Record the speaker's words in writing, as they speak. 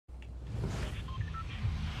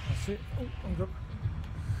That's it. Oh, I'm good.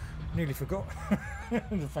 Nearly forgot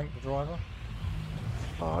to thank the driver.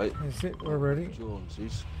 Alright. That's it, we're ready.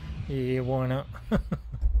 Joneses. Yeah, why not?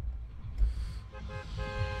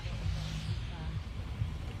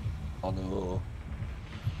 I know.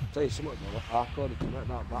 Tell you something though, I can't even make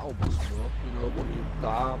that battle bus bro. You know what you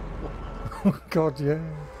damn. Oh god, yeah.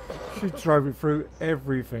 She drove it through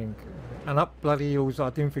everything. And up bloody hills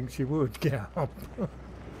I didn't think she would get up.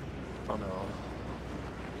 I know.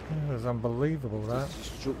 It was unbelievable that.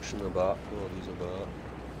 Destruction about, God is about.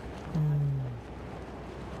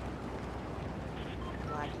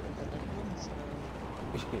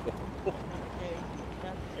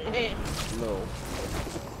 No.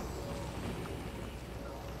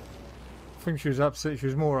 I think she was upset. She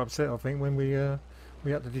was more upset, I think, when we had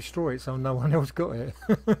to destroy it, so no one else got it.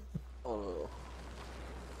 Oh no.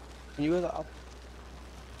 Can you hear that? Oh,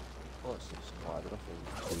 it's a spider, I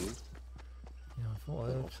think. Yeah, I thought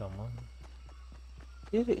I heard someone.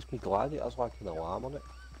 Yeah, it's me glide. It has like an alarm on it.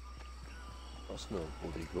 That's no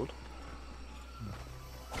bloody good.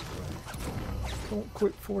 Come on,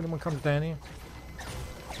 quick, before anyone comes down here.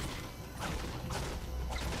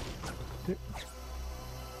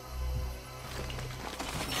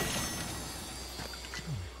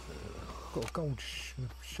 Got a gold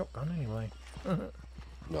shotgun anyway.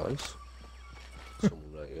 Nice.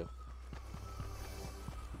 Someone right here.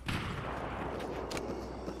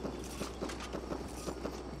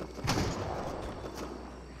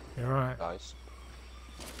 You're right. Nice.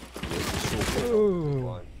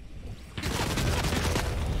 Oh.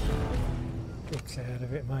 Get out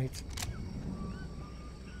of it, mate.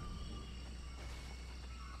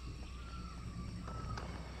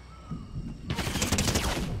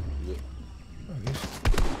 Yeah. Oh, yes.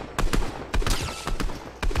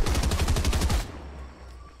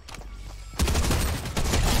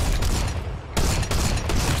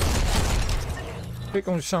 Pick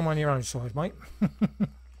on someone your own side, mate.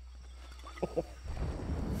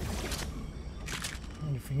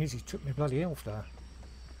 Only thing is, he took me bloody health there,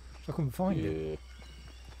 so I couldn't find it.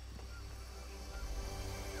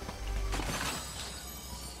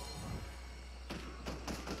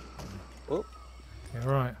 Oh. You're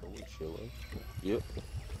right. Yep.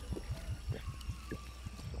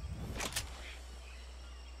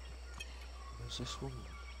 Where's this one?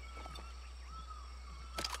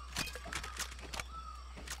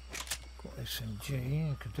 Got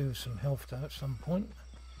SMG. Could do with some health though at some point.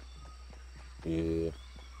 Yeah.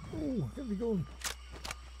 Oh, here we go.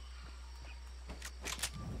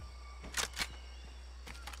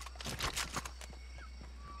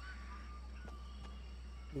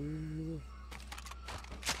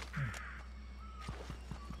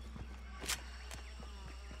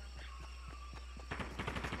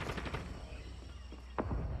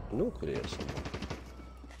 No, could hear someone.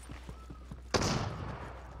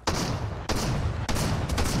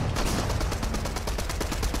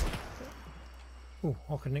 Oh,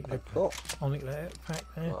 I can nick that. I'll nick that pack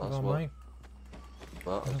there.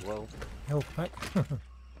 That as well. Health pack.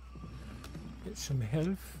 Get some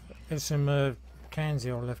health. There's some cans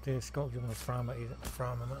here left here. Scott, if you want to throw them at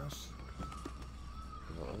us.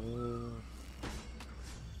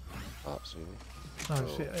 That's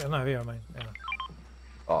it. No, here I mean. Yeah.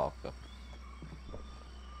 Oh, okay.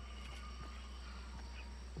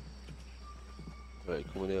 Right,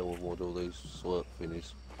 come in here, we'll do these slurp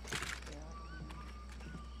thingies.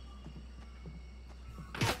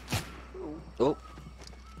 Oh,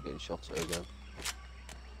 getting shot at again.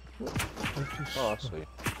 Oh, I see.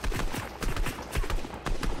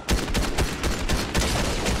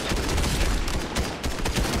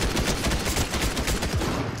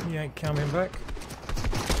 He ain't coming back.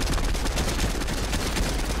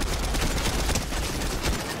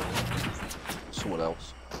 Someone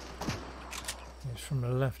else. It's from the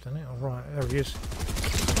left, isn't it? Oh, right, there he is.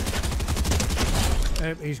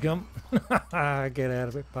 Yep, he's gone. Get out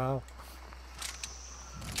of it, pal.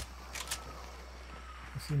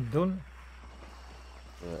 Is he done?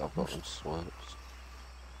 Yeah, I've got some slurps.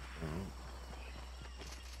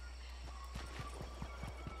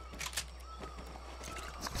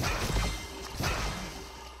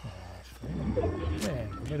 Yeah,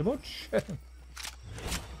 very much.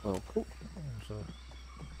 Oh, cool.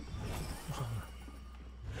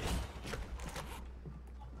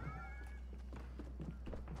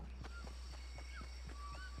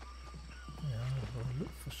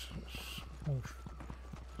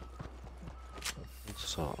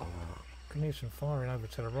 Can hear some firing over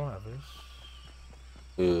to the right of us.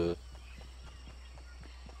 Yeah.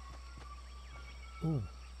 Ooh.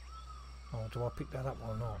 Oh, do I pick that up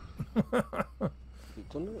or not? You've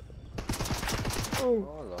done it. Oh.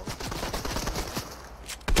 Hello.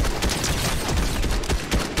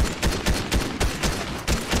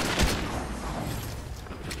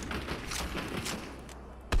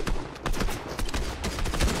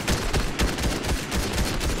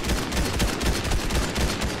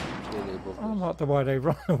 I like the way they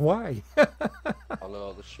run away. I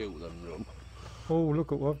know the shoot them run. Oh,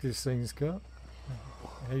 look at what this thing's got.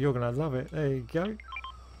 Yeah, you're going to love it. There you go.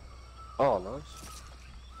 Oh, nice.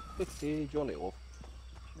 50, do you want it off?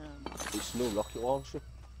 No, It's no rocket launcher.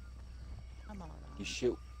 I'm alright. You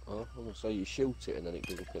shoot. Oh, I'm going to say you shoot it and then it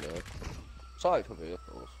goes up in air. Sorry for me, of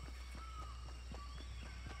course.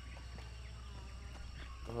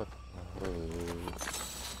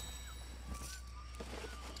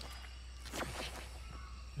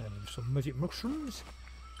 Some magic mushrooms.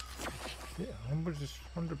 Yeah,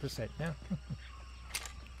 100% now.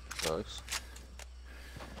 Nice.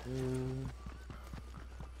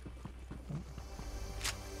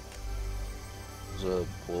 There's a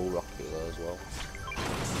blue rocket there as well.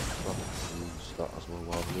 Use that as well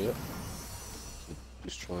while I'm here. So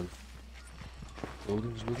just try and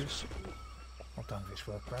buildings with us. I don't know if it's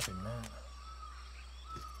worth grabbing now.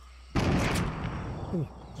 Ooh,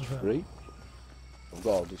 what's that? Free. I've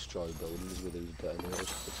got to destroy buildings with these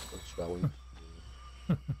detonators. That's showing.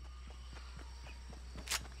 Oh,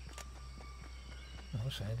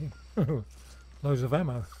 that's handy. Loads of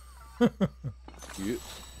ammo. Yeah.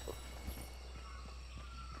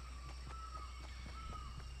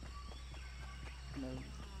 No.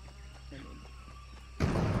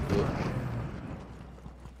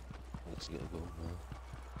 Let's get a go now.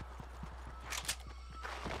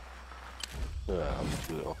 Yeah, I'll just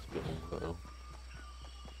do it off a bit longer.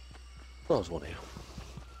 There's one here.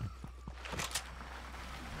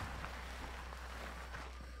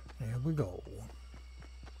 Here we go.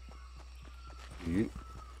 Yeah.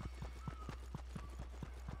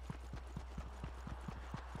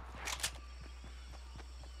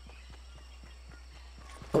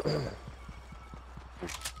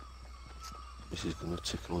 This is going to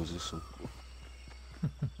tickle us or something.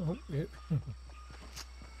 Oh, yep.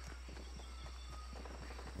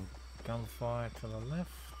 Gunfire to the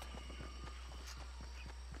left.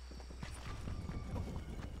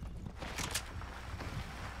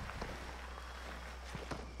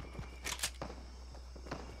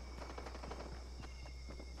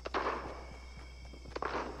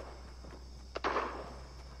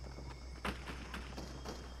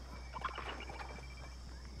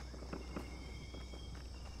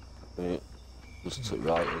 Yeah. Just to the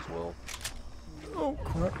right as well. Oh,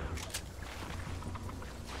 crap.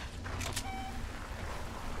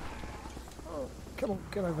 Oh, come on,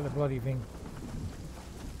 get over the bloody thing.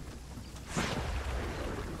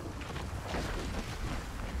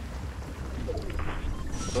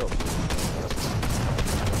 Oh.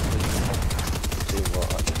 Seems like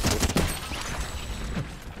that.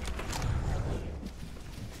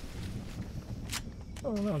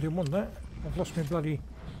 Oh no, I didn't want that. I've lost my bloody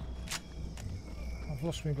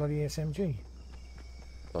SMG.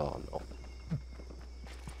 Oh no.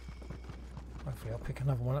 Hopefully I'll pick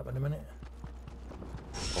another one up in a minute.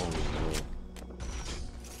 Oh no.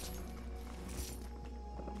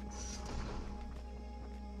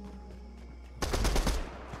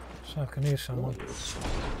 So I can hear someone.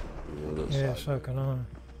 Yeah, so can I.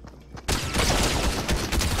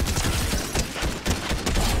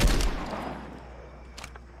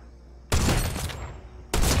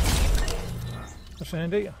 That's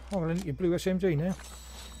handy. I'm going to need your blue SMG now.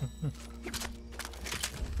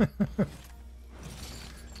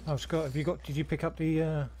 Oh, Scott, did you pick up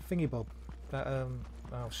the thingy bob? That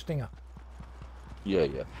stinger? Yeah,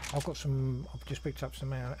 yeah. I've just picked up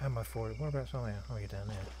some ammo for it. Whereabouts are you? Oh, you're down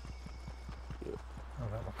there. Yeah. Oh,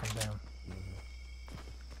 that will come down.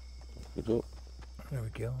 Good up. There we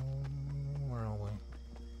go. Where are we?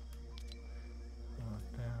 Right,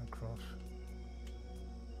 down, across.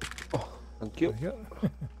 Oh, thank you. There we go.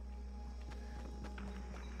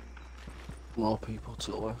 More people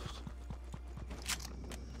to the left.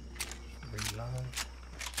 Reload.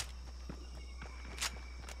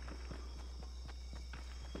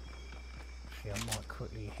 See, I might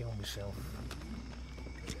quickly heal myself.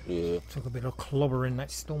 Yeah. Took a bit of clobber in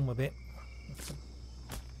that storm a bit.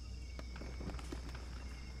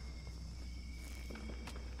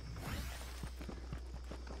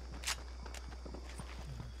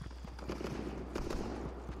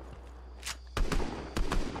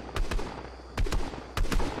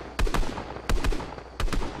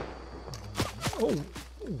 Oh,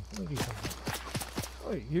 where do you come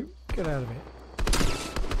from? Hey, you, get out of it.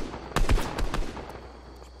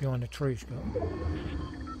 It's behind the tree, Scott.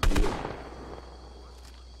 Yeah.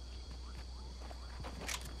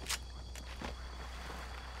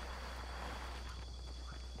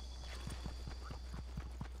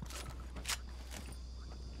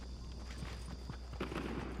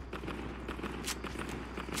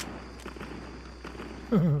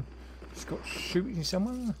 It's got shooting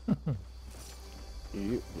someone.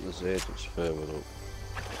 Yep, there's agents further up.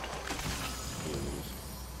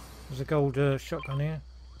 There's a gold shotgun here.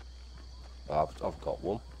 I've got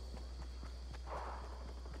one.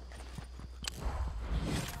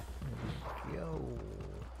 Yo.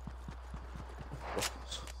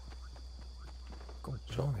 God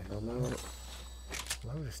Shot damn it. down there.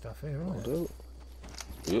 Load of stuff here, I'll isn't it?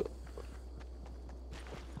 do. Yep.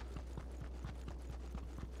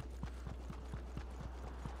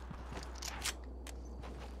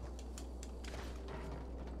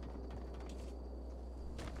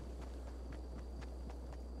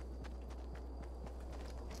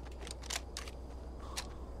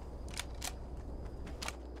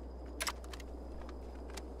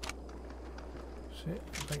 That's it.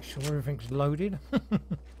 Make sure everything's loaded.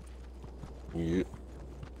 Yep.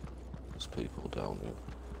 There's people down here.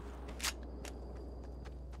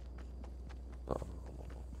 Oh.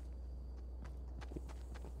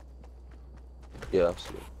 Yeah, I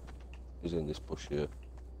see him. He's in this bush here.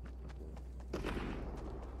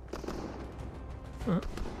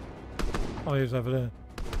 Oh, he's over there.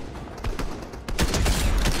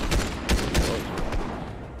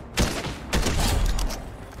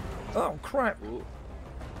 Oh crap! Oh.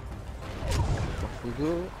 Off we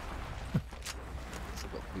go.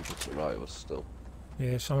 We've got people to the right of us still.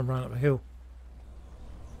 Yeah, someone ran up the hill.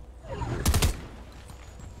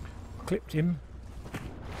 Clipped him.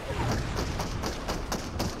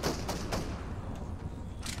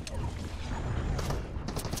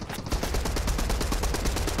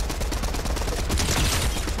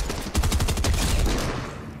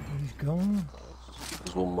 He's gone.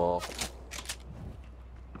 There's one more.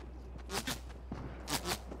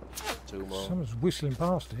 Two more. Someone's whistling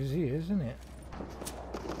past us here, isn't it?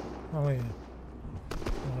 Oh yeah.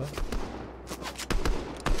 Right.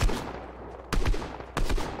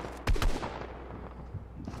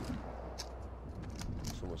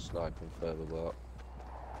 Someone's sniping further back.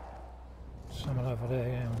 Someone over there,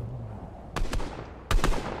 yeah.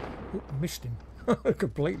 Oop, missed him.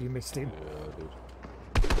 Completely missed him. Yeah, I did.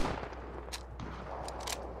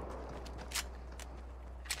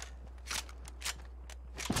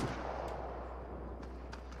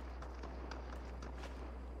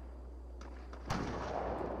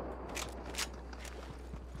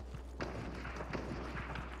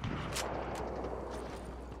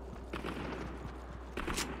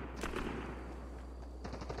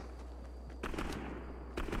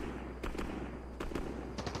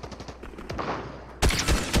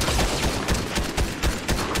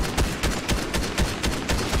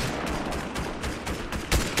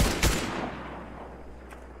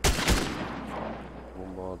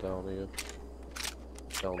 One more down here.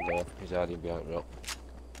 Down there. He's hiding behind the rock.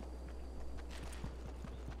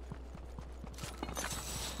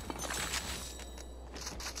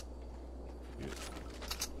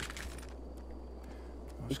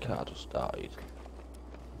 His car just died.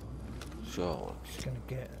 Sure. Just gonna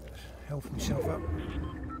get health myself up.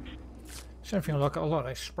 Something I like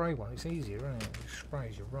that spray one. It's easier, isn't it? You spray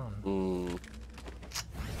as you run.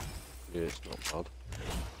 Yeah, it's not bad.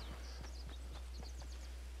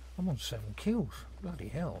 I'm on 7 kills. Bloody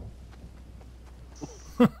hell.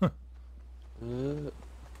 There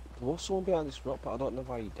was someone behind this rock, but I don't know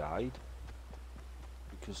why he died.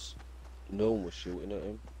 Because no one was shooting at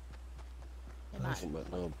him. It I might haven't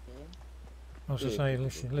met no one. I was just Yeah,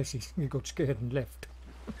 saying, unless he got scared and left.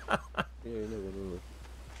 Yeah, you never know.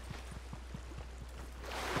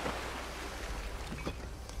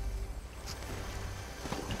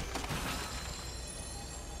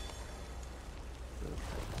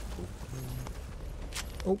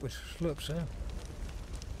 Oh, it's slurps there.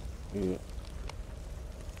 Yeah.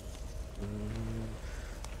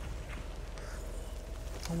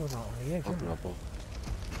 Oh, we're right on the edge, I'll aren't we? grab one.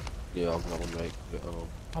 Yeah, I'll grab one, mate. Get on.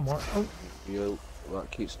 I'm right. Oh, You,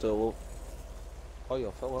 right, keep still up. Oh,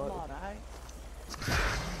 you fell I'm out. alright.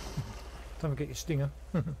 don't forget your stinger.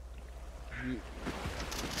 You,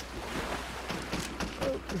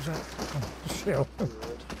 Oh, who's that? Oh, shell.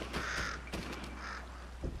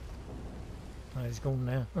 Oh, he's gone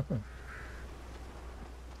now.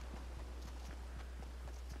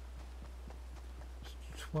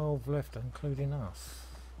 12 left, including us.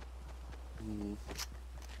 mm.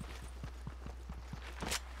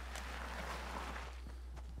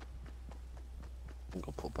 I'm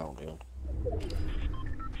gonna put bounty on.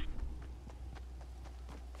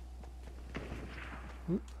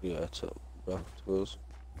 Yeah, it's up. Afterwards.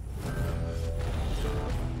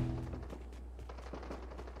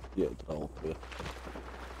 Yeah, they're up here.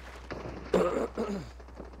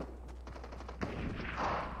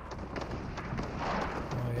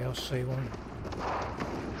 I see one.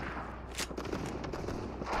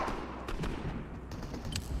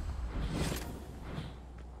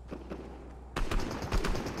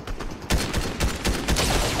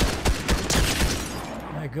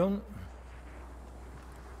 They're gone.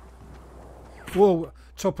 Whoa,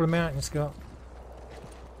 top of the mountain, Scott.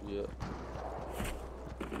 Yeah.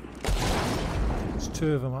 There's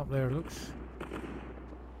two of them up there, it looks.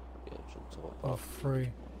 Yeah, something like Or that. three.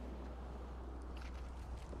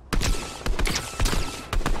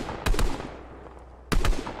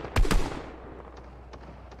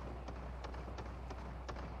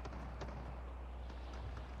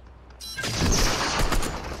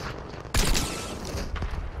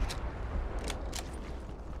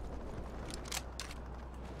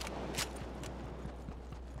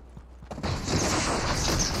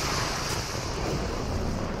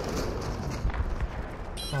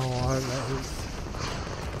 Oh, I hope that hits.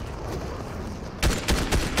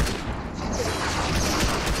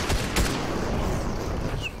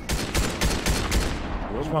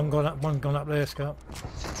 There's one gone up there, Scott.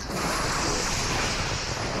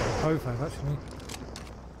 Both have actually.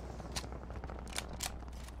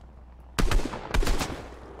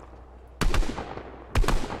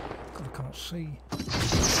 God, I can't see.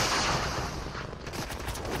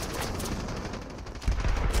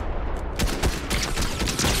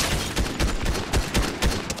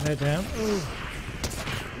 They're down. Ooh.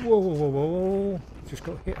 Whoa, whoa, whoa, whoa. Just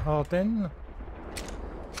got hit hard then.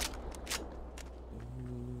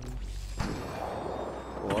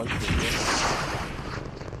 Right.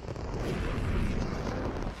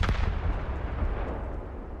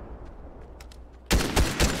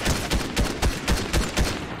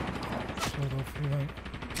 Sort of, you know.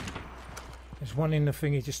 There's one in the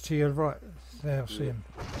thingy just to your right. There, I see him.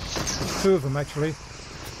 There's two of them actually.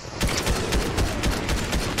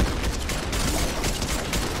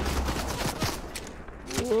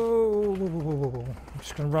 Whoa, whoa, whoa, whoa, whoa. I'm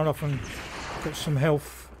just going to run off and get some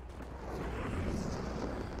health.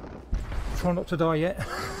 Try not to die yet.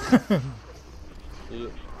 Yeah.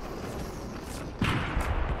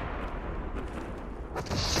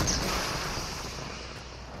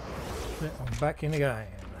 I'm back in the game.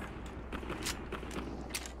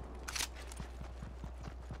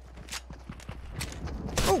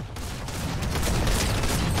 Oh!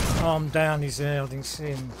 I'm down his there, I didn't see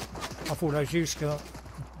him. I thought that was you, Scott.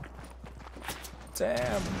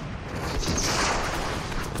 Damn!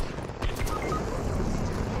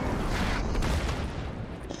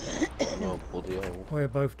 No, bloody hell. We're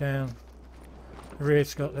both down. The rear,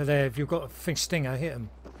 Scott, they're there. If you've got a thing stinger, hit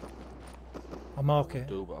them. I'll mark it. I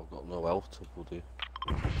do, but I've got no health to bloody.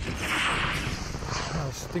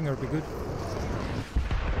 Oh, stinger would be good.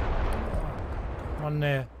 One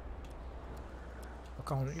there. I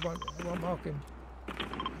can't, you won't mark him.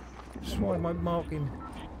 Just why won't mark him.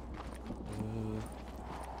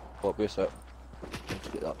 What be a sec? Let's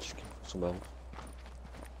get that, just give some health.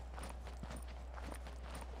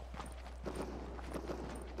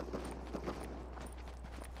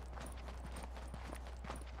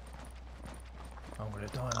 I'm going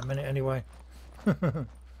to die in a minute anyway. Well,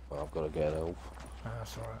 I've got to get health. Oh,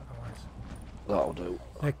 that's alright, otherwise. That'll do.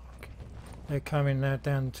 They're coming now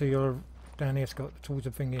down to your, down here, Scott, towards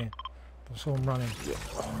the thing here. I saw them running. Yeah.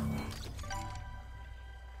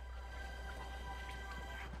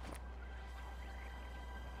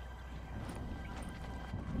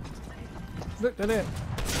 Look at it!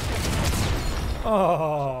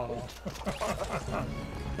 Oh!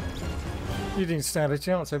 You didn't stand a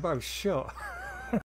chance, they both shot.